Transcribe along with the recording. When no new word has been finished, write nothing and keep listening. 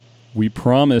We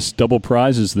promised double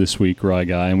prizes this week, Rye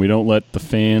Guy, and we don't let the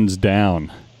fans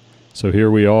down. So here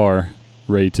we are,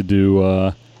 ready to do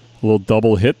a little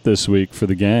double hit this week for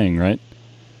the gang, right?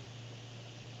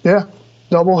 Yeah,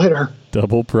 double hitter.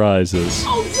 Double prizes.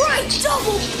 All right,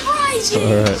 double prizes.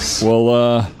 All right.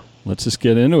 Well, let's just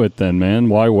get into it then, man.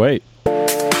 Why wait?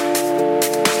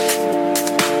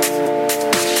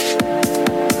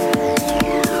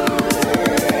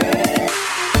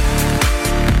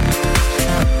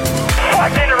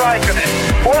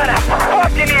 What a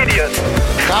fucking idiot!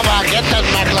 Come on, get that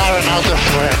McLaren out of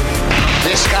there.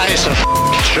 This guy is a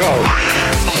show.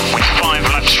 5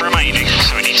 laps remaining,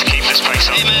 so we need to keep this pace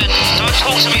up. Hey man, don't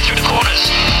talk to me through the corners.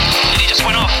 He just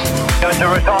went off. Going to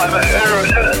retirement.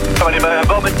 Somebody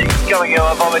vomiting, going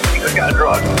on vomiting, we're going to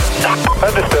drive.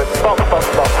 Understood. Stop.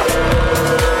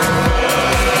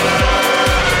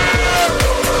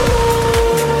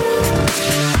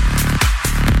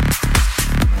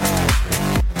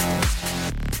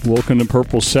 Welcome to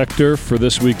Purple Sector for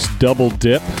this week's Double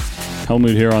Dip. Helmut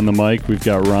here on the mic. We've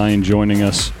got Ryan joining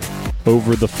us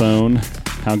over the phone.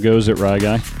 How goes it, Rye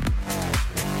Guy?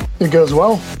 It goes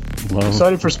well.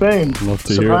 Excited for Spain. Love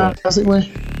to hear that.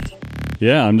 Surprisingly.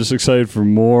 Yeah, I'm just excited for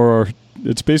more.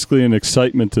 It's basically an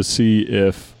excitement to see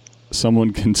if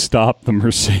someone can stop the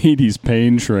Mercedes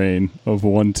pain train of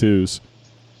 1-2s.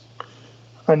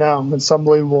 I know. It's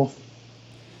unbelievable.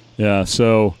 Yeah,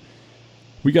 so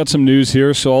we got some news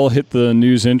here, so I'll hit the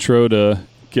news intro to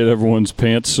get everyone's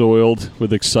pants soiled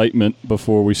with excitement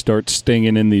before we start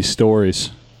stinging in these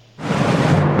stories.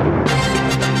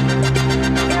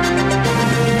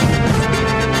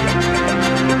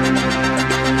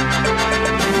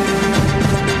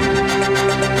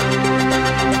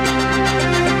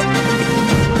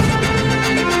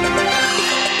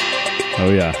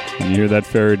 Oh yeah, when you hear that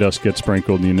fairy dust get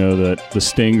sprinkled, you know that the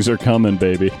stings are coming,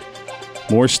 baby.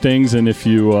 More stings than if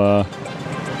you, I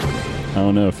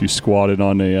don't know, if you squatted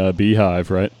on a beehive,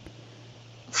 right?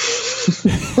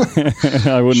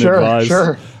 I wouldn't advise.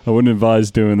 I wouldn't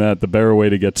advise doing that. The better way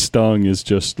to get stung is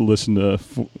just listen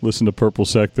to Purple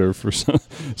Sector for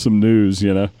some news,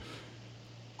 you know.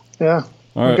 Yeah,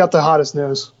 all right. We got the hottest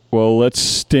news. Well, let's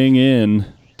sting in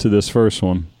to this first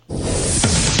one.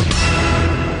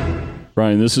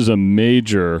 Brian, this is a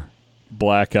major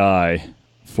black eye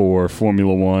for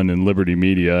Formula One and Liberty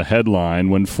Media. Headline: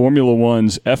 when Formula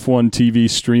One's F1 TV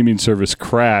streaming service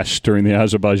crashed during the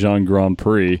Azerbaijan Grand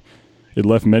Prix, it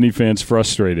left many fans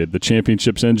frustrated. The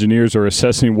championship's engineers are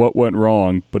assessing what went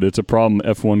wrong, but it's a problem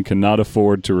F1 cannot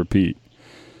afford to repeat.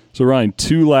 So, Ryan,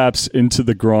 2 laps into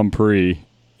the Grand Prix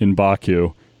in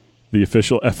Baku, the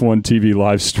official F1 TV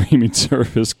live streaming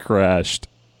service crashed.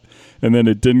 And then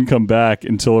it didn't come back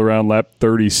until around lap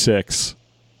 36.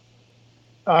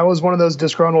 I was one of those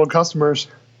disgruntled customers.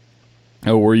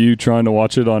 Oh, were you trying to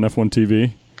watch it on F1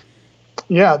 TV?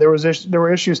 Yeah, there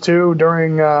were issues too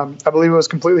during, I believe it was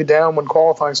completely down when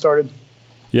qualifying started.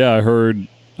 Yeah,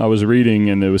 I was reading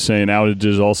and it was saying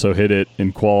outages also hit it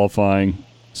in qualifying.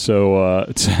 So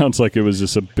it sounds like it was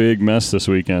just a big mess this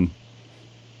weekend.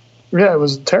 Yeah, it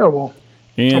was terrible.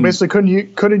 And I basically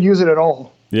couldn't use it at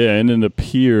all. Yeah, and it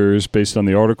appears, based on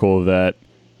the article, that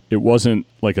it wasn't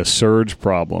like a surge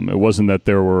problem. It wasn't that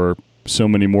there were so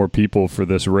many more people for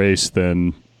this race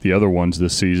than the other ones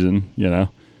this season, you know?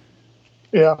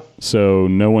 Yeah. So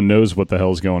no one knows what the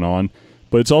hell's going on.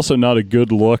 But it's also not a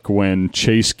good look when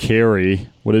Chase Carey,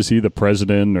 what is he, the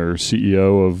president or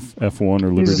CEO of F1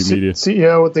 or Liberty Media?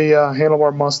 CEO with the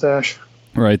handlebar mustache.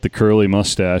 Right, the curly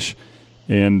mustache.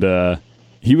 And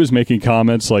he was making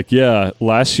comments like, yeah,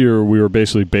 last year we were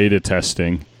basically beta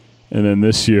testing, and then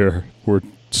this year we're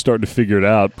starting to figure it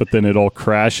out, but then it all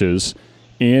crashes,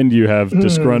 and you have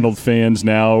disgruntled fans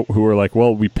now who are like,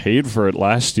 well, we paid for it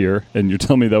last year, and you're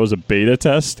telling me that was a beta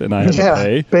test, and I had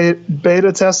to pay?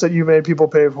 Beta test that you made people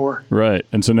pay for. Right,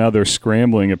 and so now they're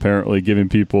scrambling, apparently, giving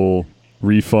people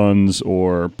refunds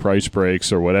or price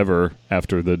breaks or whatever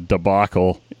after the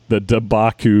Baku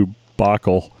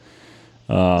debacle.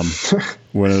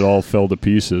 When it all fell to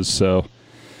pieces. So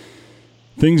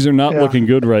things are not looking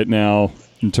good right now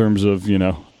in terms of, you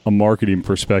know, a marketing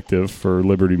perspective for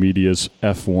Liberty Media's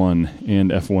F1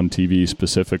 and F1 TV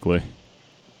specifically.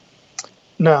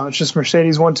 No, it's just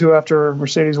Mercedes 1-2 after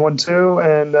Mercedes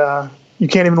 1-2, and you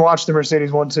can't even watch the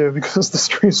Mercedes 1-2 because the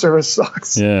stream service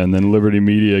sucks. Yeah, and then Liberty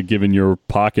Media giving your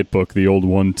pocketbook the old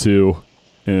 1-2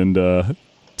 and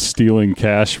stealing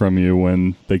cash from you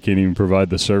when they can't even provide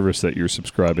the service that you're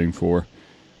subscribing for.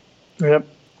 Yep.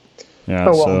 Yeah.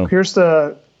 Oh, well, here's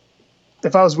the...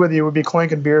 If I was with you, we'd be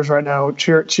clanking beers right now,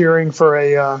 cheering for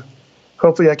a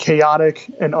hopefully a chaotic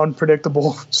and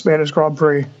unpredictable Spanish Grand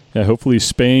Prix. Yeah, hopefully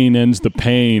Spain ends the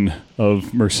pain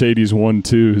of Mercedes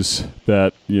 1-2s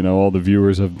that, all the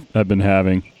viewers have been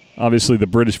having. Obviously, the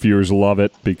British viewers love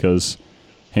it because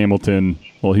Hamilton,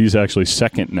 well, he's actually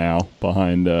second now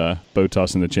behind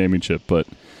Bottas in the championship, but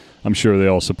I'm sure they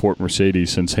all support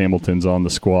Mercedes since Hamilton's on the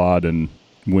squad and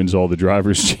wins all the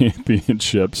drivers'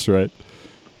 championships, right?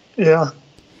 Yeah.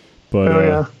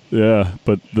 But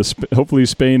but hopefully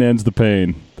Spain ends the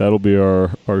pain. That'll be our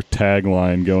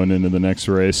tagline going into the next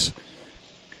race.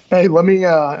 Hey, let me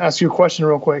ask you a question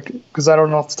real quick because I don't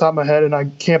know off the top of my head and I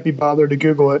can't be bothered to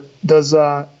Google it. Does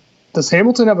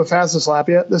Hamilton have a fastest lap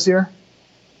yet this year?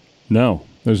 No,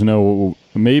 there's no.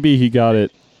 Maybe he got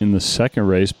it in the second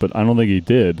race, but I don't think he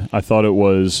did. I thought it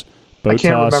was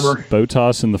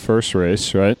Bottas in the first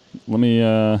race, right? Let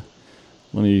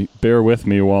me bear with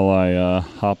me while I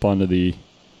hop onto the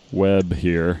web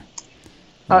here.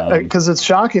 Because it's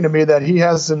shocking to me that he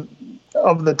hasn't,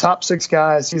 of the top 6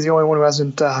 guys, he's the only one who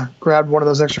hasn't grabbed one of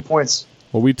those extra points.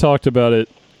 Well, we talked about it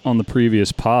on the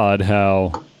previous pod,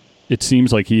 how it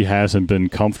seems like he hasn't been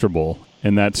comfortable,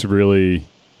 and that's really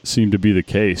seemed to be the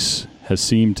case,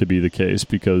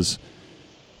 because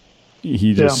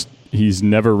he's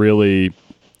never really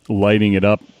lighting it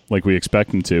up like we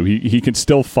expect him to. He can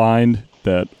still find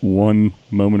that one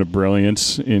moment of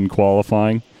brilliance in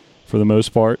qualifying for the most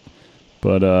part,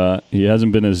 but he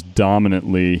hasn't been as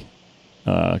dominantly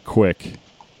quick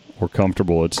or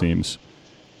comfortable, it seems.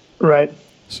 Right.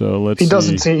 So let's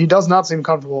he does not seem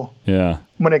comfortable. Yeah.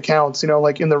 When it counts,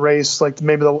 like in the race, like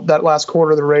maybe that last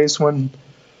quarter of the race when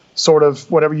sort of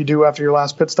whatever you do after your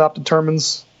last pit stop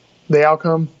determines the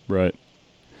outcome. Right.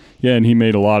 Yeah, and he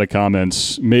made a lot of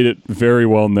comments, made it very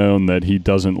well known that he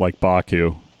doesn't like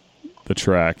Baku, the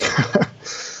track.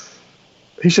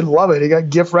 He should love it. He got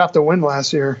gift wrapped a win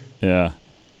last year. Yeah.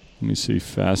 Let me see,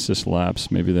 fastest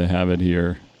laps. Maybe they have it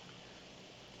here.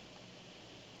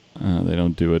 They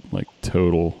don't do it like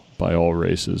total by all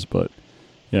races, but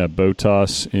yeah,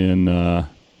 Bottas in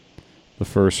the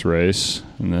first race.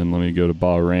 And then let me go to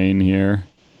Bahrain here.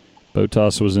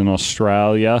 Bottas was in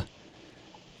Australia.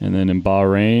 And then in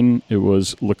Bahrain, it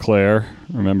was Leclerc.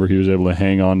 Remember, he was able to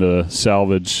hang on to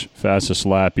salvage fastest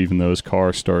lap, even though his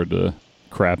car started to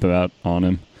crap out on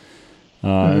him.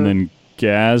 And then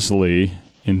Gasly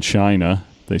in China,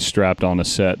 they strapped on a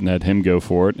set and had him go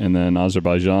for it. And then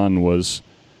Azerbaijan was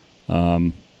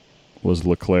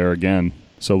Leclerc again.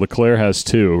 So Leclerc has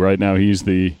 2. Right now, he's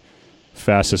the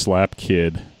fastest lap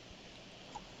kid.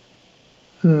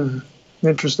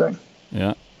 Interesting.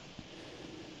 Yeah.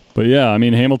 But yeah, I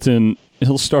mean, Hamilton,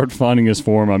 he'll start finding his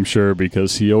form, I'm sure,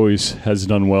 because he always has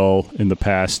done well in the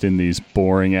past in these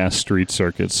boring-ass street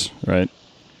circuits, right?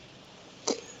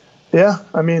 Yeah,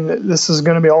 I mean, this is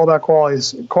going to be all about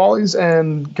qualities. Qualities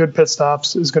and good pit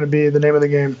stops is going to be the name of the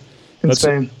game in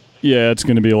Spain. Yeah, it's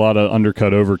going to be a lot of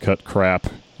undercut, overcut crap,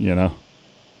 Yeah,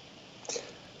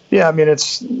 I mean,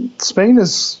 Spain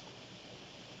hasn't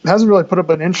really put up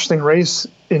an interesting race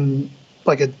in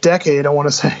like a decade, I want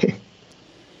to say.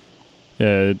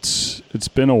 Yeah, it's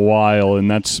been a while, and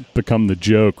that's become the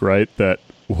joke, right? That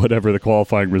whatever the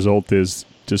qualifying result is,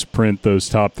 just print those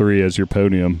top 3 as your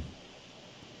podium.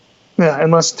 Yeah,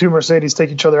 unless 2 Mercedes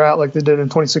take each other out like they did in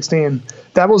 2016.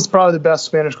 That was probably the best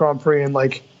Spanish Grand Prix in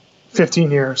like 15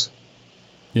 years.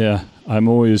 Yeah, I'm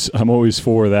always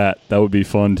for that. That would be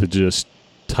fun to just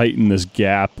tighten this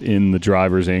gap in the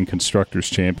drivers and constructors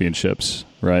championships,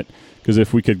 right? Because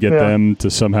if we could get them to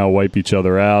somehow wipe each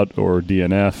other out or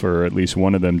DNF, or at least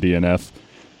one of them DNF,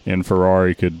 and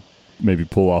Ferrari could maybe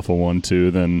pull off a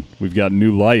 1-2, then we've got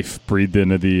new life breathed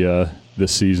into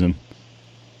this season.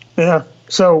 Yeah.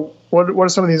 So what are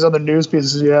some of these other news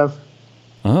pieces you have?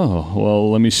 Oh, well,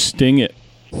 let me sting it.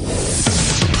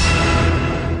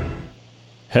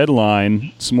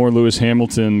 Headline, some more Lewis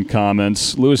Hamilton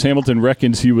comments. Lewis Hamilton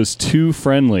reckons he was too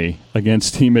friendly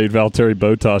against teammate Valtteri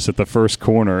Bottas at the first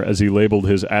corner as he labeled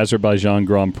his Azerbaijan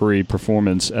Grand Prix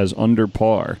performance as under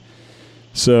par.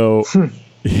 So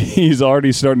he's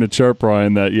already starting to chirp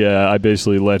Brian that, I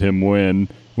basically let him win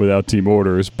without team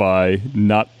orders by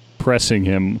not pressing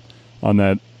him on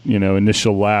that,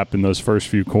 initial lap in those first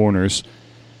few corners.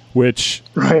 Which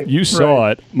you saw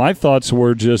it. My thoughts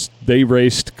were just they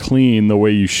raced clean the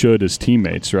way you should as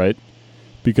teammates, right?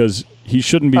 Because he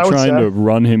shouldn't be trying to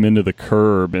run him into the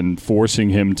curb and forcing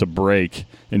him to brake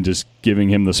and just giving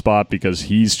him the spot because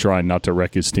he's trying not to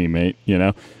wreck his teammate,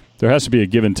 There has to be a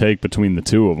give and take between the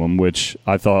two of them, which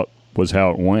I thought was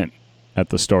how it went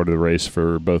at the start of the race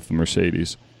for both the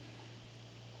Mercedes.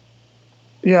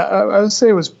 Yeah, I would say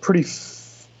it was pretty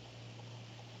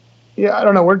Yeah, I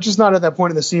don't know. We're just not at that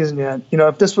point in the season yet.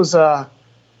 If this was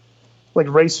like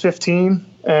race 15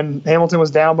 and Hamilton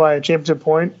was down by a championship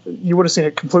point, you would have seen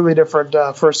a completely different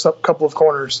first couple of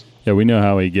corners. Yeah, we know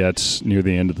how he gets near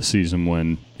the end of the season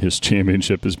when his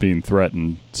championship is being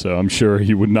threatened. So I'm sure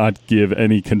he would not give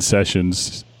any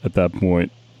concessions at that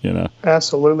point,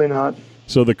 Absolutely not.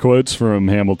 So the quotes from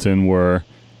Hamilton were,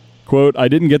 quote, "I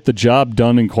didn't get the job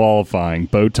done in qualifying.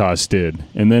 Bottas did.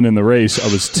 And then in the race,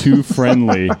 I was too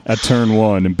friendly at turn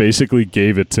 1 and basically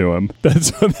gave it to him."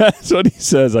 That's what he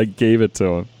says. I gave it to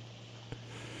him.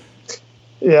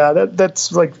 Yeah,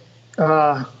 that's like,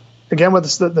 again, with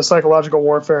the psychological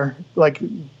warfare. Like,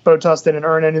 Bottas didn't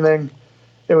earn anything.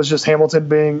 It was just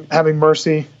Hamilton having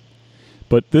mercy.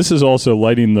 But this is also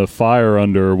lighting the fire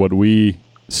under what we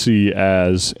see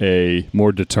as a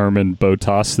more determined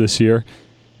Bottas this year.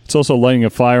 It's also lighting a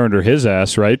fire under his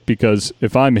ass, right? Because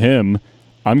if I'm him,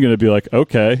 I'm going to be like,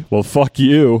 okay, well, fuck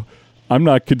you. I'm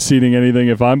not conceding anything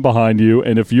if I'm behind you.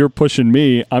 And if you're pushing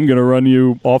me, I'm going to run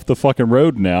you off the fucking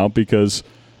road now because,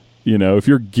 if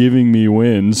you're giving me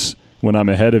wins when I'm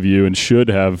ahead of you and should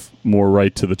have more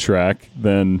right to the track,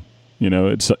 then,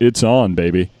 it's on,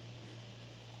 baby.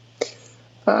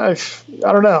 I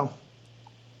don't know.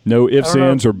 No ifs,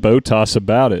 ands, or Bottas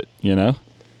about it,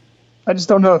 I just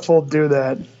don't know if he'll do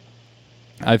that.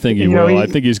 I think he will. I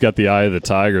think he's got the eye of the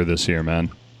tiger this year,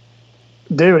 man.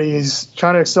 Dude, he's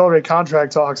trying to accelerate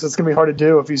contract talks. It's going to be hard to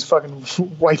do if he's fucking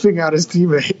wiping out his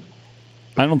teammate.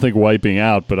 I don't think wiping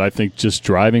out, but I think just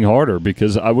driving harder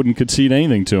because I wouldn't concede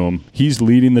anything to him. He's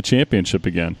leading the championship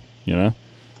again,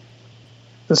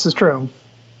 This is true.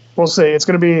 We'll see. It's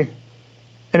going to be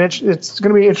it's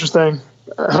going to be interesting.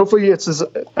 Hopefully it's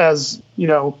as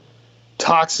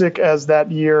toxic as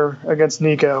that year against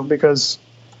Nico, because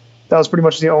that was pretty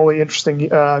much the only interesting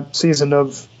season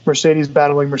of Mercedes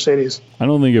battling Mercedes. I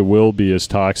don't think it will be as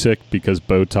toxic because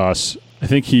Bottas, I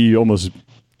think he almost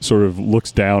sort of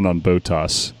looks down on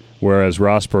Bottas, whereas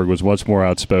Rosberg was much more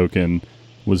outspoken,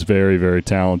 was very, very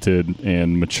talented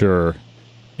and mature,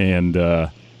 and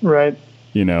right,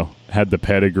 had the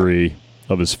pedigree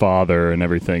of his father and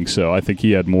everything. So I think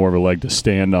he had more of a leg to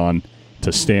stand on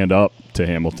to stand up to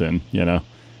Hamilton,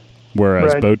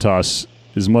 whereas right. Bottas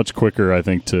is much quicker, I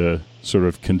think, to sort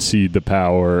of concede the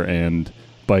power and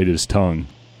bite his tongue.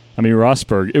 I mean,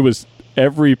 Rosberg, it was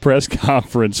every press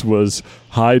conference was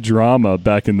high drama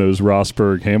back in those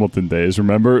Rosberg-Hamilton days.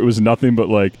 Remember? It was nothing but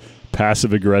like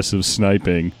passive-aggressive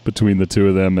sniping between the two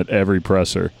of them at every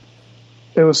presser.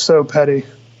 It was so petty.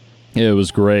 Yeah, it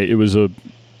was great. It was a,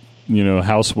 Real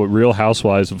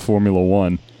Housewives of Formula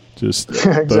One. Just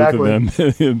exactly.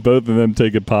 both of them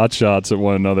taking pot shots at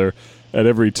one another at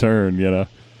every turn,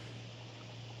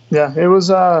 Yeah, it was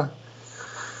an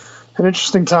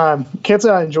interesting time. Can't say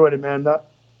I enjoyed it, man.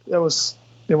 It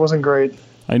wasn't great.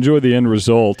 I enjoyed the end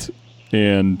result,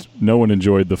 and no one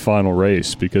enjoyed the final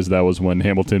race because that was when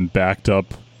Hamilton backed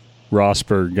up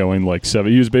Rosberg going like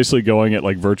 7. He was basically going at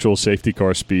like virtual safety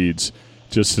car speeds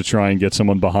just to try and get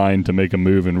someone behind to make a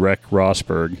move and wreck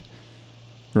Rosberg.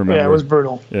 Remember? Yeah, it was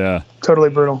brutal. Yeah. Totally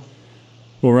brutal.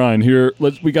 Well, Ryan, here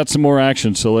we got some more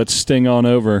action, so let's sting on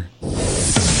over.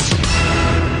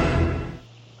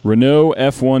 Renault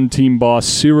F1 team boss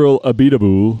Cyril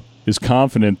Abiteboul is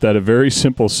confident that a very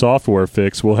simple software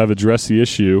fix will have addressed the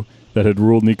issue that had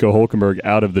ruled Nico Hülkenberg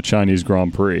out of the Chinese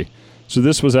Grand Prix. So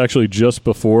this was actually just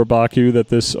before Baku that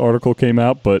this article came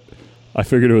out, but I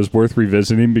figured it was worth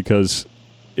revisiting because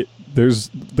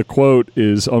the quote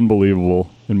is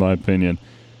unbelievable, in my opinion.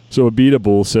 So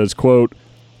Abiteboul says, quote,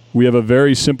 "We have a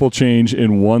very simple change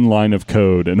in one line of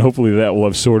code, and hopefully that will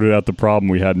have sorted out the problem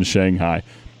we had in Shanghai."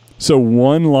 So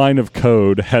one line of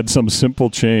code had some simple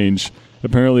change.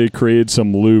 Apparently it created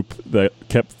some loop that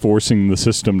kept forcing the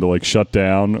system to like shut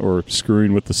down or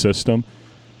screwing with the system.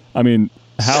 I mean,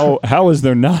 how is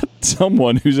there not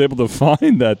someone who's able to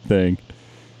find that thing?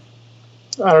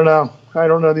 I don't know. I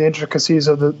don't know the intricacies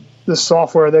of the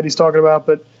software that he's talking about,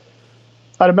 but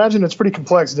I'd imagine it's pretty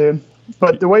complex, dude.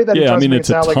 But the way that he tries to make it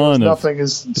sound like it was nothing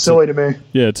is silly to me.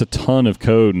 Yeah, it's a ton of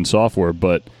code and software,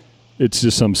 but it's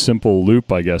just some simple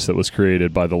loop, I guess, that was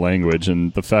created by the language.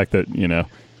 And the fact that,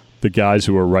 the guys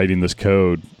who are writing this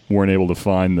code weren't able to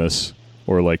find this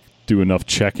or, like, do enough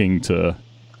checking to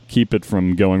keep it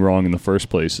from going wrong in the first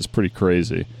place is pretty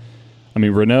crazy. I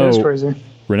mean, Renault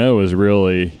is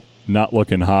really not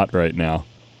looking hot right now.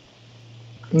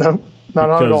 No,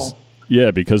 not at all. Yeah,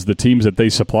 because the teams that they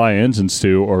supply engines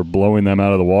to are blowing them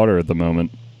out of the water at the moment.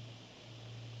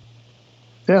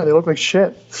 Yeah, they look like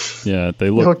shit. Yeah, they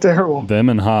look terrible. Them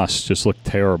and Haas just look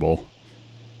terrible.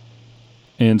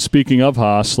 And speaking of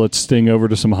Haas, let's sting over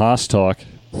to some Haas talk.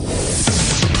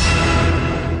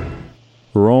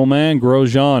 Romain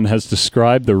Grosjean has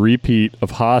described the repeat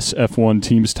of Haas F1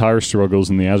 team's tire struggles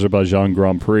in the Azerbaijan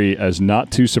Grand Prix as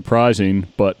not too surprising,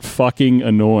 but fucking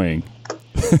annoying.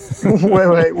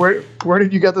 Wait, where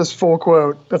did you get this full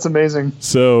quote? That's amazing.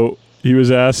 So he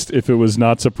was asked if it was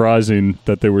not surprising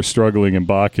that they were struggling in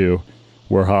Baku,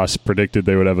 where Haas predicted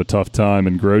they would have a tough time,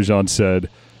 and Grosjean said,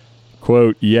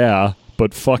 quote, "Yeah,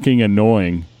 but fucking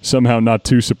annoying. Somehow not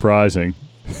too surprising."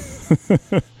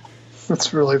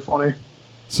 That's really funny.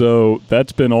 So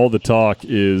that's been all the talk,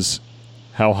 is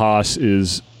how Haas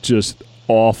is just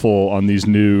awful on these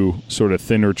new sort of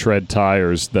thinner tread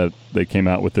tires that they came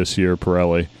out with this year,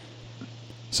 Pirelli.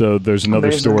 So there's another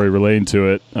Amazing. story relating to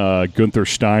it. Gunther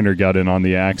Steiner got in on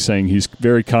the act, saying he's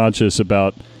very conscious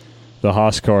about the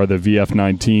Haas car, the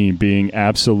VF19, being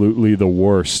absolutely the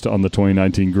worst on the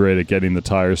 2019 grid at getting the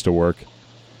tires to work.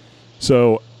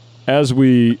 So as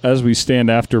we stand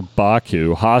after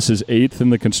Baku, Haas is 8th in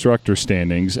the constructor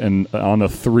standings and on a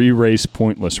 3-race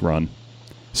pointless run.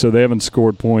 So they haven't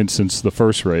scored points since the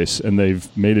first race, and they've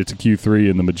made it to Q3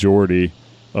 in the majority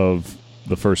of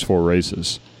the first 4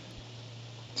 races.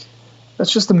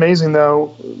 That's just amazing,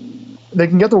 though. They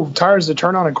can get the tires to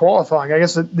turn on in qualifying. I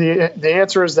guess the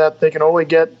answer is that they can only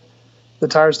get the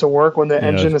tires to work when the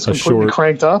engine is completely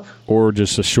cranked up. Or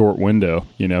just a short window,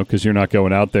 because you're not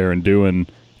going out there and doing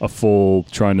a full,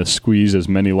 trying to squeeze as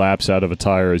many laps out of a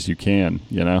tire as you can,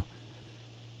 Yeah,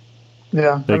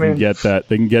 They can get that.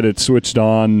 They can get it switched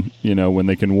on, when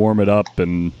they can warm it up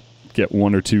and get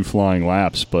 1 or 2 flying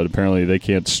laps, but apparently they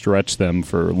can't stretch them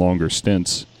for longer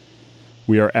stints.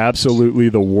 We are absolutely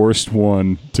the worst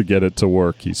one to get it to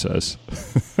work, he says.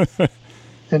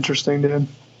 Interesting, dude.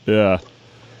 Yeah.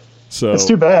 So it's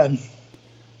too bad.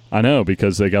 I know,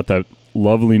 because they got that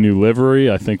lovely new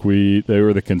livery. I think they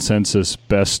were the consensus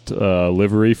best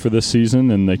livery for this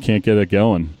season, and they can't get it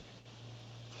going.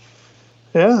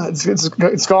 Yeah,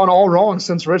 it's gone all wrong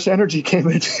since Rich Energy came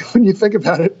in, when you think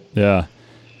about it. Yeah.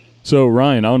 So,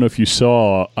 Ryan, I don't know if you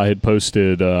saw, I had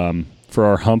posted for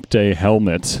our Hump Day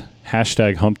helmet,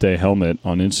 hashtag Hump Day helmet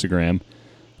on Instagram.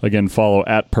 Again, follow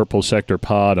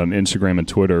 @PurpleSectorPod on Instagram and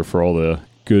Twitter for all the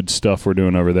good stuff we're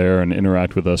doing over there, and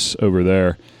interact with us over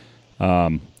there.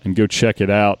 And go check it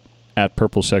out at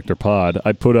 @PurpleSectorPod.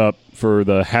 I put up for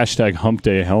the hashtag Hump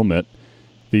Day helmet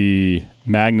the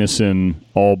Magnussen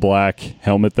all-black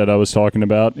helmet that I was talking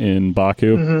about in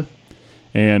Baku. Mm-hmm.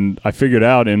 And I figured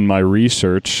out in my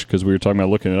research, because we were talking about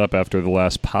looking it up after the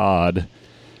last pod,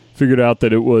 figured out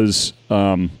that it was,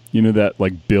 that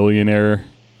like billionaire,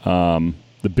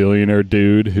 the billionaire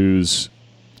dude whose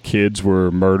kids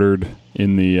were murdered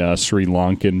in the Sri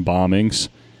Lankan bombings.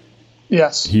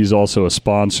 Yes. He's also a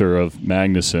sponsor of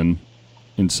Magnussen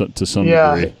to some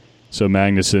degree. So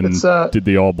Magnussen did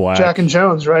the all black. Jack and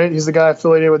Jones, right? He's the guy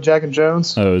affiliated with Jack and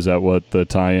Jones. Oh, is that what the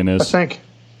tie-in is? I think.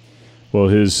 Well,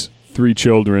 his 3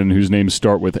 children whose names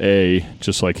start with A,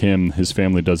 just like him, his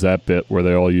family does that bit where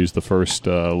they all use the first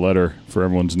letter for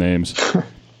everyone's names.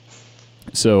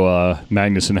 So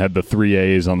Magnussen had the 3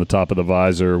 A's on the top of the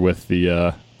visor with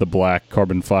the black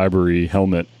carbon fibery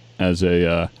helmet as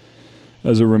a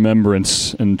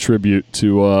remembrance and tribute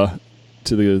to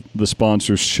the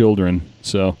sponsor's children.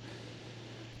 So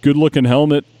good looking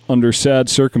helmet under sad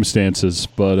circumstances,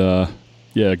 but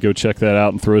go check that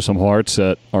out and throw some hearts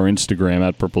at our Instagram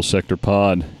at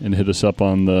 @PurpleSectorPod, and hit us up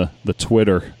on the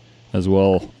Twitter as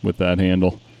well with that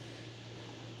handle.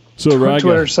 So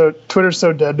Twitter's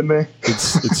so dead to me.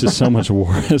 It's just so much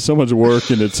work,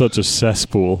 and it's such a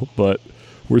cesspool, but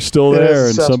we're still there,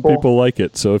 and some people like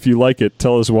it. So if you like it,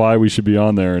 tell us why we should be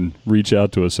on there and reach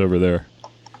out to us over there.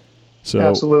 So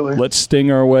absolutely. Let's sting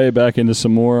our way back into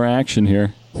some more action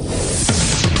here.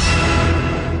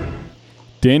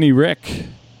 Danny Rick.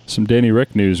 Some Danny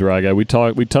Rick news, Raga. We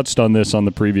touched on this on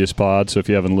the previous pod, so if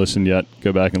you haven't listened yet,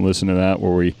 go back and listen to that,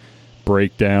 where we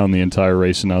break down the entire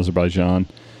race in Azerbaijan.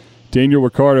 Daniel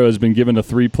Ricciardo has been given a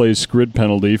 3-place grid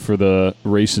penalty for the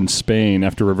race in Spain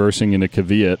after reversing into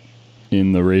Kvyat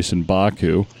in the race in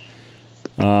Baku.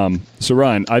 So,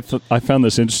 Ryan, I found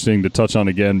this interesting to touch on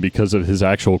again because of his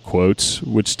actual quotes,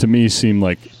 which to me seem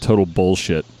like total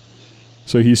bullshit.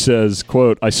 So he says,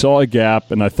 quote, "I saw a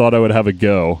gap and I thought I would have a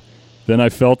go. Then I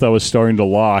felt I was starting to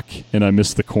lock and I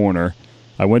missed the corner.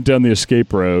 I went down the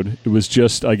escape road. It was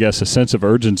just, I guess, a sense of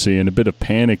urgency and a bit of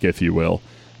panic, if you will.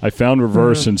 I found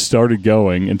reverse and started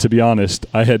going, and to be honest,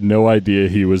 I had no idea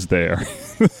he was there."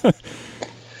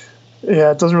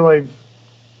 Yeah, it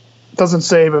doesn't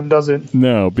save him, does it?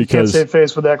 No, because can't save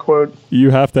face with that quote. You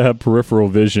have to have peripheral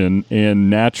vision, and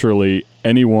naturally,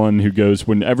 anyone who goes,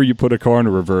 whenever you put a car in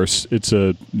a reverse, it's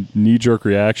a knee-jerk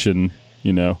reaction,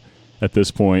 at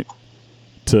this point,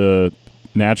 to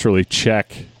naturally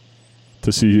check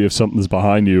to see if something's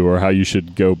behind you or how you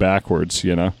should go backwards,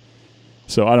 you know?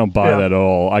 So I don't buy that at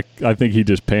all. I think he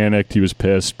just panicked. He was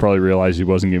pissed, probably realized he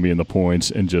wasn't going to be in the points,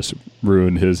 and just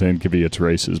ruined his and Kvyat's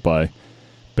races by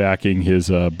backing his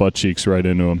butt cheeks right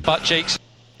into him. Butt cheeks.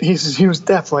 He was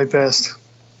definitely pissed.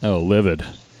 Oh, livid.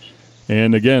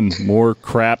 And again, more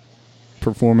crap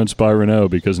performance by Renault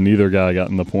because neither guy got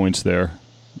in the points there.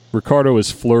 Ricciardo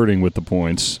is flirting with the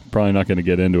points. Probably not going to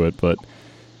get into it, but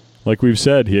like we've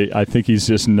said, I think he's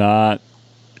just not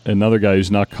another guy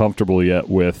who's not comfortable yet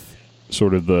with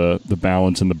sort of the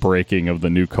balance and the braking of the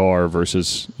new car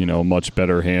versus, you know, much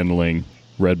better handling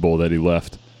Red Bull that he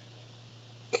left.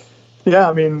 Yeah,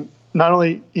 I mean, not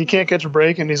only he can't catch a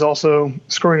break, and he's also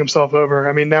screwing himself over.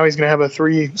 I mean, now he's going to have a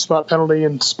 3-spot penalty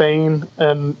in Spain,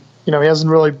 and, you know, he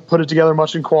hasn't really put it together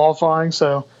much in qualifying,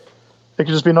 so it could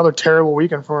just be another terrible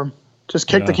weekend for him. Just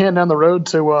kick the can down the road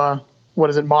to,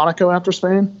 Monaco after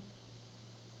Spain?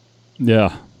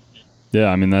 Yeah. Yeah,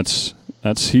 I mean, that's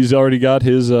he's already got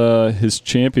his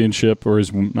championship, or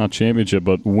his, not championship,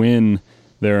 but win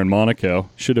there in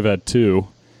Monaco. Should have had 2.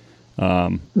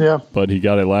 But he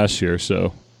got it last year,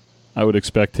 so I would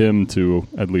expect him to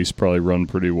at least probably run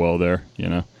pretty well there, you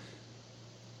know.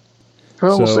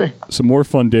 Well, we'll see. Some more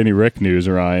fun Danny Rick news,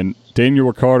 Ryan. Daniel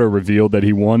Ricciardo revealed that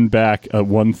he won back a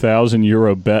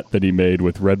 €1,000 bet that he made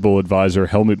with Red Bull advisor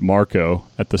Helmut Marko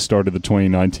at the start of the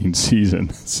 2019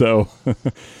 season. So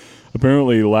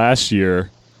apparently last year,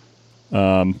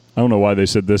 I don't know why they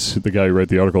said this, the guy who wrote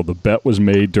the article, the bet was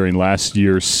made during last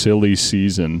year's silly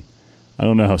season. I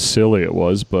don't know how silly it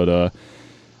was, but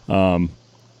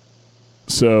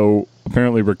so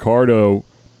apparently Ricciardo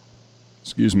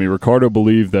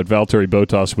believed that Valtteri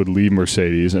Bottas would leave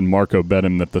Mercedes, and Marko bet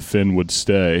him that the Finn would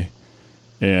stay.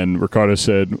 And Ricciardo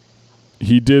said,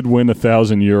 he did win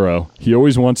 €1,000. He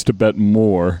always wants to bet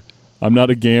more. I'm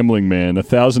not a gambling man.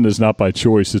 1,000 is not by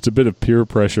choice. It's a bit of peer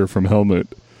pressure from Helmut.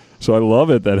 So I love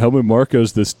it that Helmut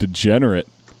Marko's this degenerate.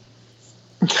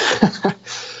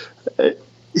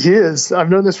 He is. I've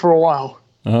known this for a while.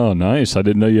 Oh, nice. I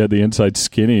didn't know you had the inside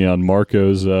skinny on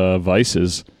Marko's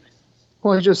vices.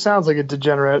 Well, he just sounds like a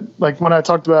degenerate. Like when I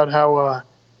talked about how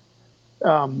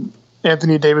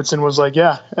Anthony Davidson was like,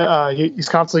 he's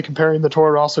constantly comparing the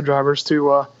Toro Rosso drivers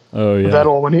to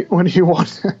Vettel when he won.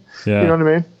 Yeah. You know what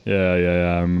I mean? Yeah,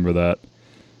 I remember that.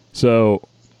 So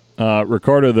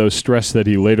Ricciardo, though, stressed that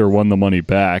he later won the money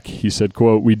back. He said,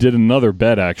 quote, "We did another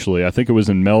bet, actually. I think it was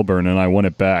in Melbourne, and I won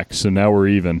it back, so now we're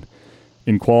even."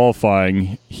 In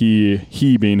qualifying,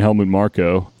 he being Helmut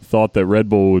Marko, thought that Red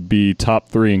Bull would be top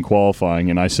 3 in qualifying,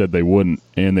 and I said they wouldn't,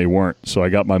 and they weren't, so I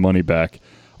got my money back.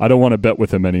 I don't want to bet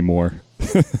with him anymore.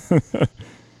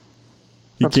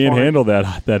 He can't handle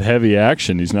that heavy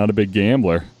action. He's not a big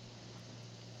gambler.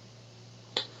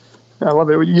 I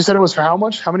love it. You said it was for how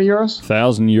much? How many euros?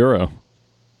 €1,000.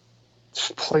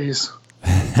 Please.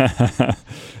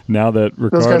 Now that Ricciardo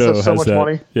Those guys have so has much that,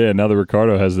 money. Yeah, now that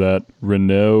Ricciardo has that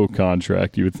Renault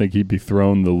contract, you would think he'd be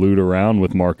throwing the loot around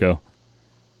with Marko.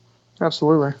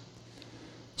 Absolutely.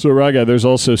 So, Raga, there's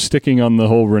also sticking on the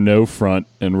whole Renault front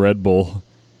and Red Bull.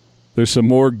 There's some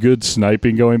more good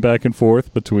sniping going back and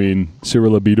forth between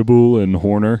Cyril Abiteboul and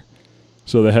Horner.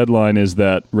 So the headline is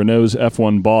that Renault's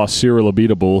F1 boss, Cyril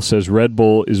Abiteboul, says Red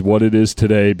Bull is what it is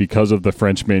today because of the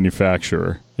French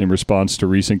manufacturer, in response to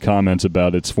recent comments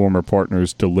about its former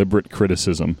partner's deliberate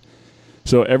criticism.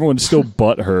 So everyone's still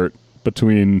butthurt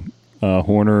between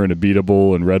Horner and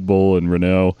Abiteboul and Red Bull and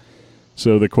Renault.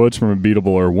 So the quotes from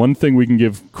Abiteboul are, "One thing we can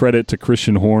give credit to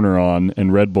Christian Horner on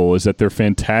and Red Bull is that they're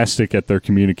fantastic at their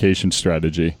communication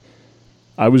strategy.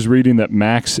 I was reading that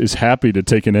Max is happy to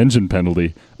take an engine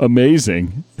penalty.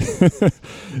 Amazing."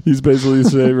 He's basically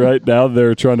saying right now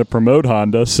they're trying to promote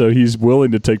Honda, so he's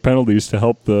willing to take penalties to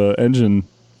help the engine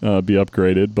be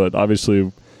upgraded. But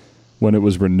obviously when it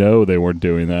was Renault, they weren't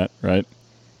doing that, right?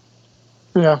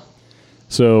 Yeah.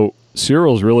 So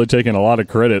Cyril's really taken a lot of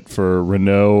credit for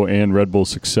Renault and Red Bull's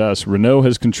success. Renault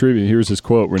has contributed, here's his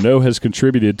quote, "Renault has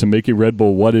contributed to making Red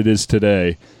Bull what it is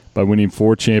today by winning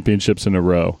 4 championships in a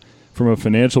row. From a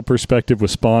financial perspective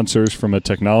with sponsors, from a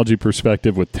technology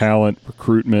perspective with talent,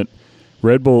 recruitment,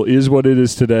 Red Bull is what it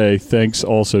is today, thanks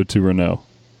also to Renault."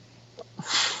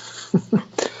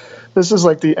 This is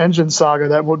like the engine saga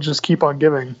that will just keep on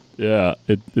giving. Yeah,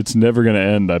 it's never going to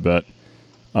end, I bet.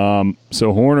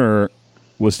 So Horner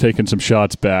was taking some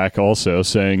shots back also,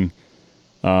 saying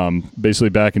basically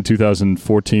back in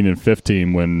 2014 and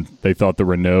 15 when they thought the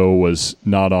Renault was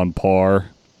not on par,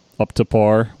 up to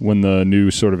par, when the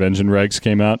new sort of engine regs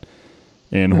came out.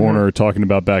 And Horner, talking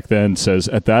about back then, says,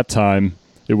 "At that time,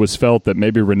 it was felt that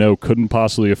maybe Renault couldn't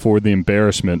possibly afford the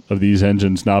embarrassment of these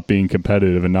engines not being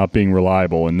competitive and not being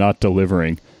reliable and not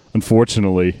delivering.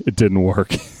 Unfortunately, it didn't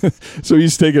work. So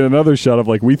he's taking another shot of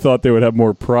like, we thought they would have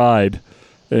more pride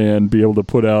and be able to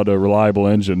put out a reliable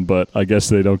engine, but I guess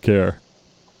they don't care.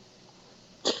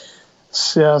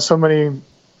 Yeah, so many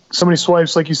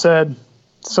swipes, like you said,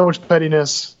 so much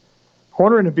pettiness.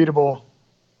 Horner and Unbeatable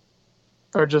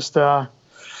are just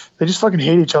they just fucking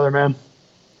hate each other, man.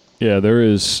 Yeah, there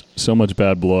is so much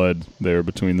bad blood there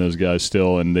between those guys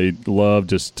still, and they love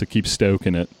just to keep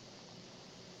stoking it.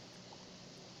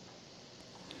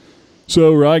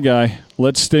 So, Rye Guy,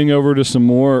 let's sting over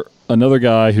to another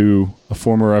guy a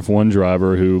former F1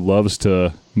 driver who loves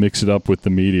to mix it up with the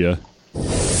media.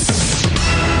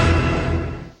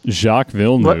 Jacques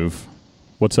Villeneuve.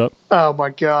 What's up? Oh, my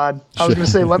God. I was going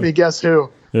to say, let me guess who.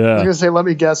 Yeah. I was going to say, let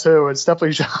me guess who. It's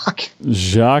definitely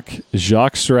Jacques.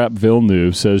 Jacques Strap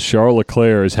Villeneuve says Charles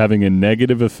Leclerc is having a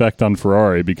negative effect on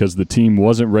Ferrari because the team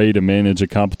wasn't ready to manage a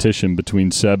competition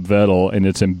between Seb Vettel and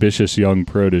its ambitious young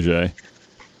protege.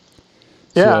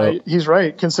 Yeah, he's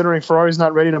right, considering Ferrari's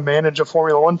not ready to manage a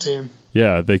Formula One team.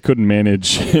 Yeah, they couldn't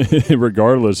manage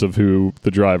regardless of who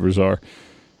the drivers are.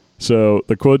 So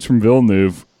the quotes from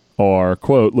Villeneuve are,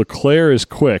 quote, Leclerc is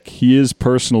quick. He is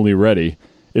personally ready.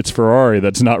 It's Ferrari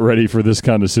that's not ready for this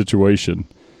kind of situation.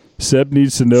 Seb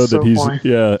needs to know that he's,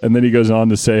 yeah, and then he goes on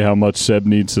to say how much Seb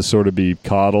needs to sort of be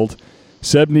coddled.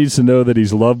 Seb needs to know that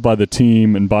he's loved by the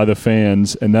team and by the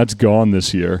fans, and that's gone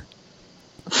this year.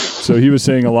 So he was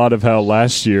saying a lot of how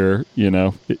last year,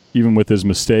 even with his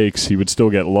mistakes, he would still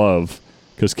get love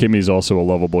because Kimi's also a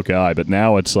lovable guy. But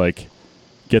now it's like,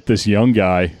 get this young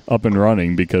guy up and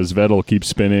running because Vettel keeps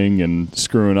spinning and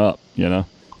screwing up,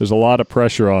 There's a lot of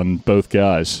pressure on both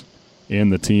guys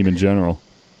and the team in general.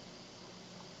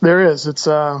 There is. It's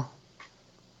I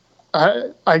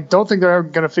don't think they're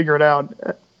going to figure it out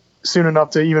soon enough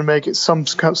to even make it some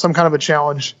kind of a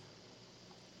challenge.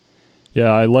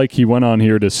 Yeah, I like he went on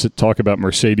here to talk about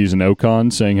Mercedes and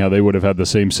Ocon, saying how they would have had the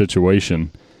same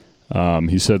situation.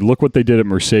 He said, look what they did at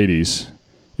Mercedes.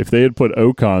 If they had put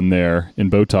Ocon there in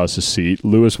Bottas' seat,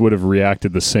 Lewis would have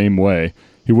reacted the same way.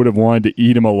 He would have wanted to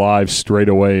eat him alive straight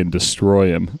away and destroy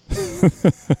him.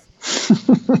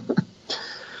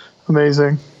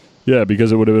 Amazing. Yeah,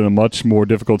 because it would have been a much more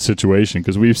difficult situation,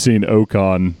 because we've seen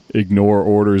Ocon ignore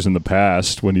orders in the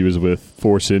past when he was with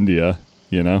Force India,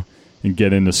 and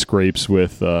get into scrapes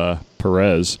with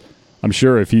Perez. I'm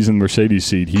sure if he's in the Mercedes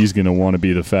seat, he's going to want to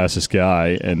be the fastest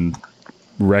guy and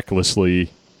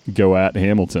recklessly go at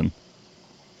Hamilton.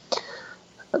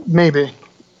 Maybe.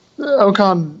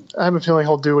 Ocon, I have a feeling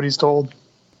he'll do what he's told.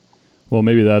 Well,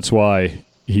 maybe that's why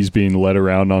he's being led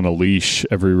around on a leash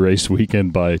every race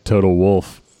weekend by Toto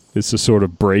Wolff. It's to sort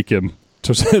of break him,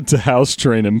 to house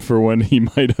train him for when he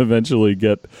might eventually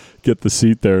get the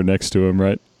seat there next to him,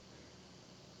 right?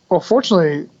 Well,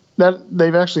 fortunately, that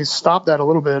they've actually stopped that a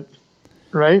little bit,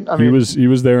 right? I mean, he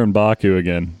was there in Baku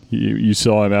again. You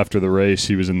saw him after the race.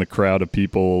 He was in the crowd of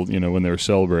people, when they were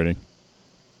celebrating.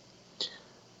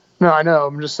 No, I know.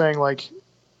 I'm just saying,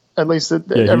 at least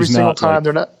every single time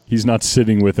they're not. He's not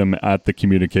sitting with him at the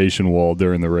communication wall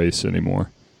during the race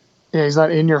anymore. Yeah, he's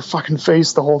not in your fucking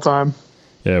face the whole time.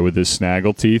 Yeah, with his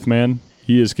snaggle teeth, man,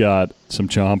 he has got some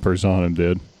chompers on him,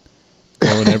 dude.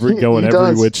 They're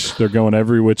going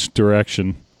every which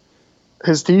direction.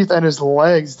 His teeth and his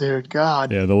legs, dude.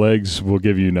 God. Yeah, the legs will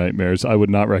give you nightmares. I would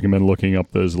not recommend looking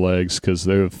up those legs because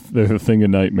they're the thing of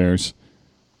nightmares.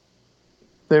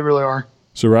 They really are.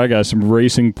 So, right, guys, some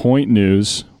Racing Point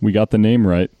news. We got the name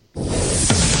right.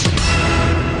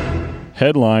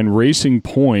 Headline: Racing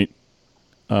Point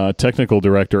technical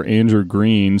director Andrew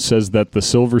Green says that the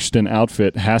Silverstone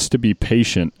outfit has to be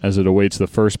patient as it awaits the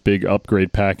first big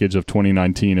upgrade package of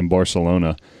 2019 in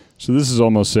Barcelona. So this is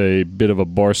almost a bit of a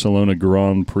Barcelona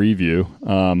Grand preview.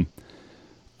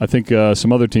 I think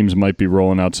some other teams might be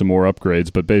rolling out some more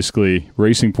upgrades, but basically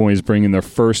Racing Point is bringing their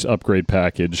first upgrade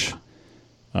package,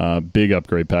 big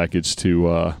upgrade package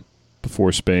to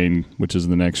before Spain, which is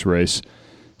the next race.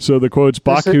 So the quotes,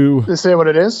 Baku... They say what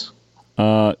it is?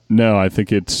 No, I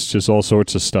think it's just all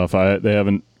sorts of stuff. They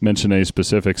haven't mentioned any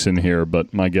specifics in here,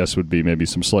 but my guess would be maybe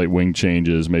some slight wing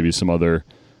changes, maybe some other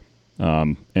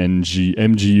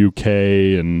MGUK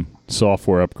and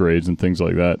software upgrades and things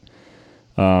like that.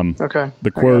 Okay.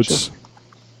 The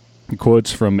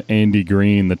quotes from Andy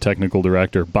Green, the technical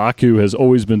director. Baku has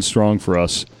always been strong for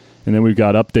us, and then we've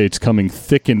got updates coming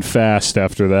thick and fast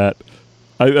after that.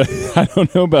 I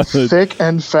don't know about the thick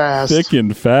and fast. Thick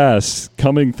and fast.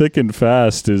 Coming thick and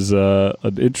fast is an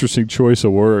interesting choice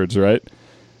of words, right?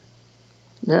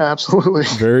 Yeah, absolutely.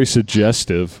 Very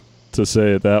suggestive. to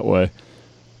say it that way.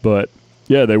 But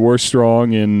yeah, they were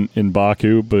strong in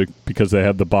Baku, but because they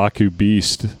had the Baku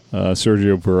beast,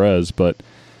 Sergio Perez. But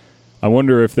I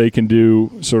wonder if they can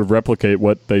replicate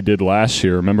what they did last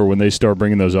year. Remember when they started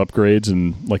bringing those upgrades,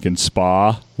 and like in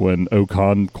Spa when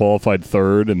Ocon qualified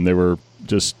third and they were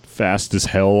just fast as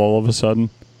hell all of a sudden?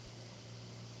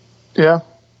 Yeah,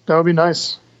 that would be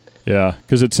nice. Yeah,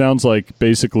 because it sounds like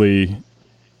basically,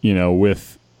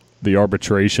 with the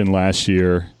arbitration last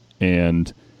year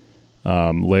and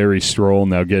Larry Stroll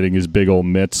now getting his big old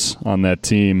mitts on that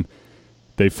team,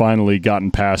 they finally gotten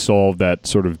past all of that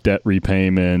sort of debt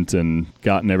repayment and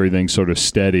gotten everything sort of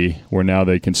steady, where now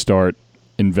they can start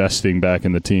investing back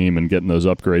in the team and getting those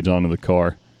upgrades onto the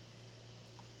car.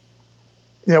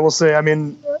 Yeah, we'll see. I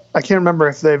mean, I can't remember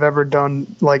if they've ever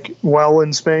done well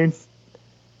in Spain.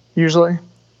 Usually,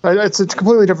 it's a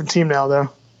completely different team now, though.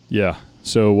 Yeah,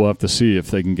 so we'll have to see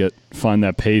if they can find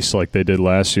that pace like they did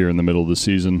last year in the middle of the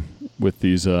season with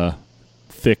these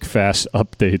thick, fast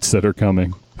updates that are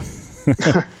coming.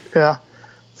 Yeah,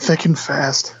 thick and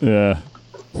fast. Yeah.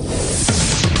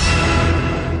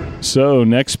 So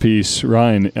next piece,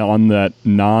 Ryan, on that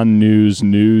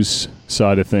non-news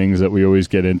side of things that we always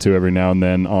get into every now and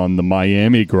then on the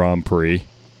Miami Grand Prix.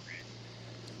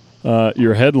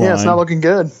 Your headline. Yeah, it's not looking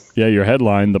good. Yeah, your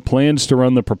headline, the plans to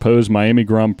run the proposed Miami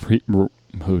Grand Prix.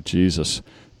 Oh, Jesus.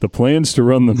 The plans to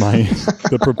run the plans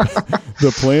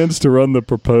to run the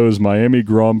proposed Miami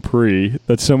Grand Prix.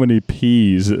 That's so many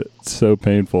P's. It's so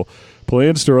painful.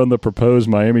 Plans to run the proposed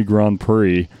Miami Grand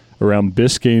Prix around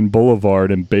Biscayne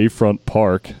Boulevard and Bayfront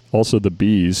Park, also the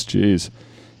B's,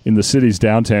 in the city's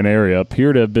downtown area,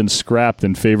 appear to have been scrapped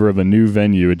in favor of a new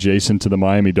venue adjacent to the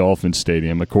Miami Dolphins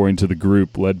Stadium, according to the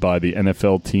group led by the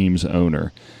NFL team's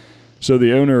owner. So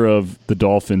the owner of the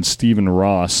Dolphins, Stephen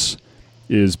Ross,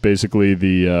 is basically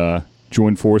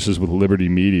joined forces with Liberty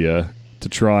Media to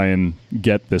try and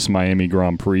get this Miami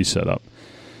Grand Prix set up.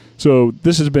 So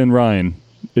this has been, Ryan,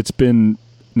 it's been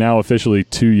now officially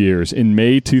 2 years. In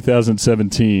May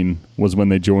 2017 was when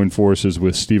they joined forces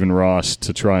with Stephen Ross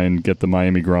to try and get the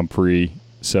Miami Grand Prix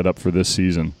set up for this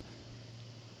season.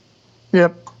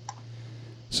 Yep.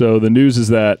 So the news is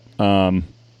that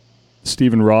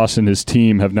Stephen Ross and his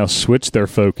team have now switched their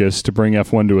focus to bring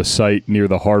F1 to a site near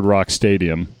the Hard Rock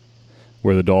Stadium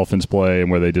where the Dolphins play and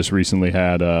where they just recently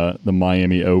had the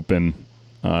Miami Open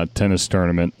tennis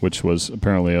tournament, which was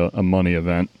apparently a money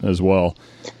event as well.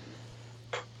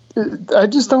 I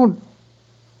just don't.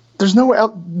 There's no.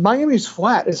 Miami's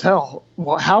flat as hell.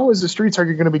 Well, how is the street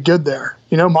circuit going to be good there?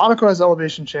 Monaco has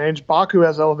elevation change. Baku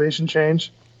has elevation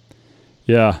change.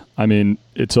 Yeah, I mean,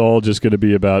 it's all just going to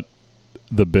be about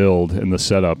the build and the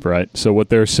setup, right? So what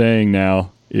they're saying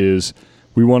now is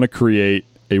we want to create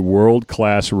a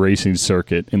world-class racing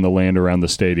circuit in the land around the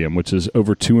stadium, which is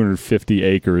over 250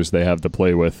 acres they have to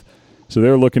play with. So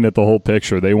they're looking at the whole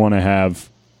picture. They want to have,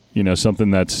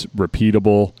 something that's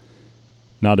repeatable,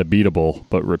 not a beatable,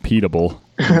 but repeatable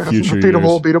in future years.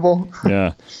 Beatable.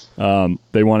 Yeah.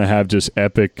 They want to have just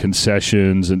epic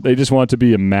concessions, and they just want it to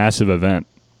be a massive event.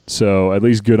 So at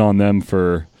least good on them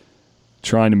for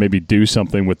trying to maybe do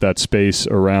something with that space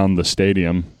around the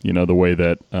stadium, the way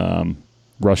that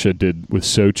Russia did with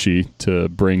Sochi to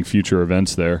bring future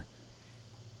events there.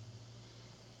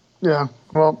 Yeah,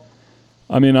 well,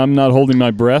 I mean, I'm not holding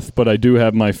my breath, but I do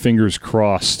have my fingers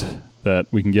crossed that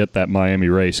we can get that Miami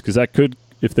race, because that could,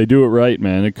 if they do it right,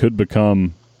 man, it could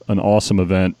become an awesome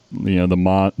event,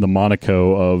 the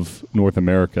Monaco of North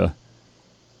America.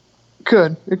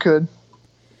 It could.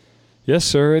 Yes,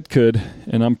 sir, it could,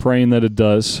 and I'm praying that it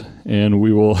does, and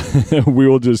we will we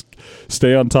will just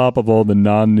stay on top of all the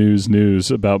non-news news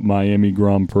about Miami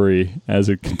Grand Prix as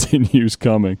it continues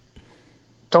coming.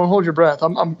 Don't hold your breath.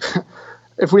 I'm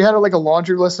if we had a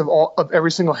laundry list of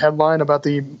every single headline about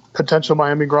the potential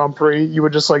Miami Grand Prix, you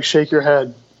would just shake your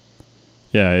head.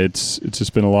 Yeah, it's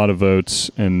just been a lot of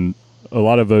votes, and a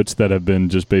lot of votes that have been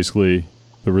just basically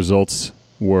the results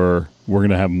were we're going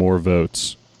to have more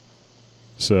votes.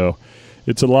 So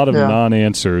it's a lot of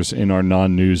non-answers in our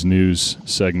non-news news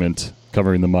segment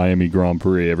covering the Miami Grand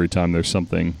Prix every time there's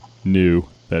something new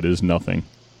that is nothing.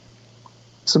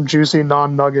 Some juicy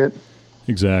non-nugget.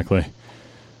 Exactly.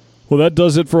 Well, that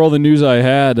does it for all the news I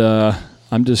had.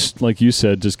 I'm just, like you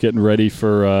said, just getting ready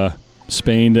for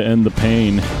Spain to end the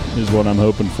pain is what I'm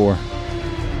hoping for.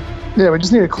 Yeah, we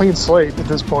just need a clean slate at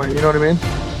this point. You know what I mean?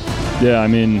 Yeah, I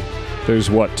mean, there's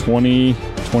 20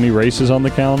 races on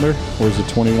the calendar, or is it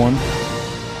 21?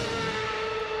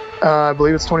 I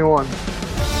believe it's 21.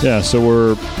 Yeah, so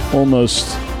we're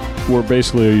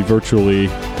basically virtually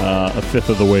a fifth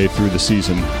of the way through the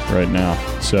season right now.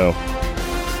 So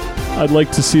I'd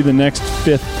like to see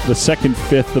the second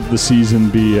fifth of the season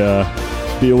be a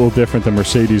little different than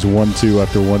Mercedes 1-2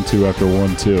 after 1-2 after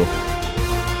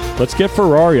 1-2. Let's get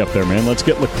Ferrari up there, man. Let's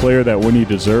get Leclerc that win he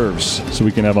deserves so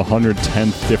we can have a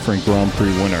 110th different Grand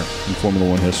Prix winner in Formula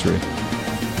One history.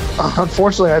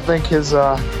 Unfortunately, I think his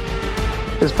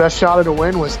best shot at a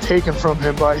win was taken from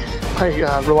him by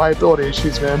reliability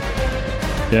issues, man.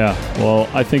 Yeah, well,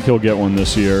 I think he'll get one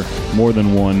this year. More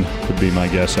than one would be my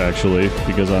guess, actually,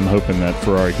 because I'm hoping that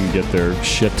Ferrari can get their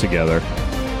shit together.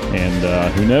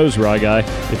 And who knows, Rye Guy,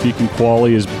 if he can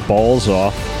quali his balls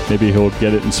off, maybe he'll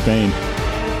get it in Spain.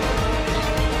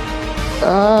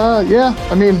 Yeah,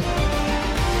 I mean,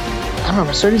 I don't know,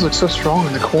 Mercedes looks so strong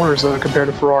in the corners, though, compared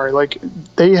to Ferrari. Like,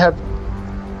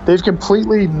 they've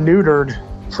completely neutered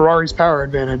Ferrari's power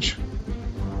advantage.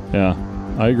 Yeah,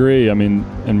 I agree. I mean,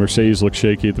 and Mercedes looked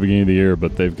shaky at the beginning of the year,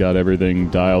 but they've got everything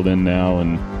dialed in now,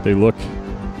 and they look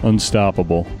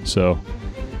unstoppable. So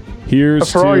here's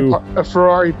a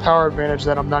Ferrari power advantage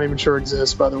that I'm not even sure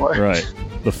exists, by the way. Right,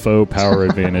 the faux power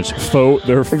advantage. Faux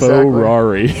Exactly.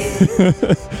 Rari.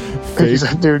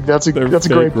 Dude, that's a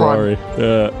great Rari.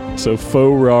 pun. So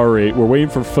faux Rari. We're waiting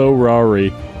for faux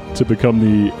Rari to become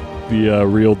the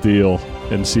real deal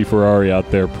and see Ferrari out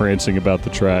there prancing about the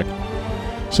track.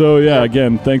 So, yeah,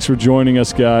 again, thanks for joining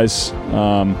us, guys.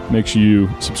 Make sure you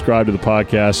subscribe to the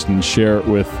podcast and share it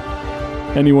with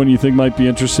anyone you think might be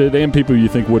interested and people you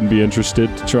think wouldn't be interested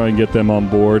to try and get them on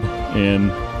board. And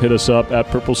hit us up at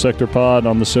Purple Sector Pod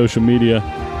on the social media.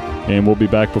 And we'll be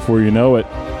back before you know it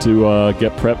to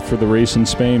get prepped for the race in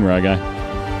Spain, right, guy?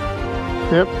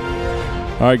 Yep.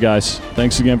 All right, guys.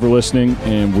 Thanks again for listening,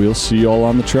 and we'll see you all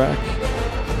on the track.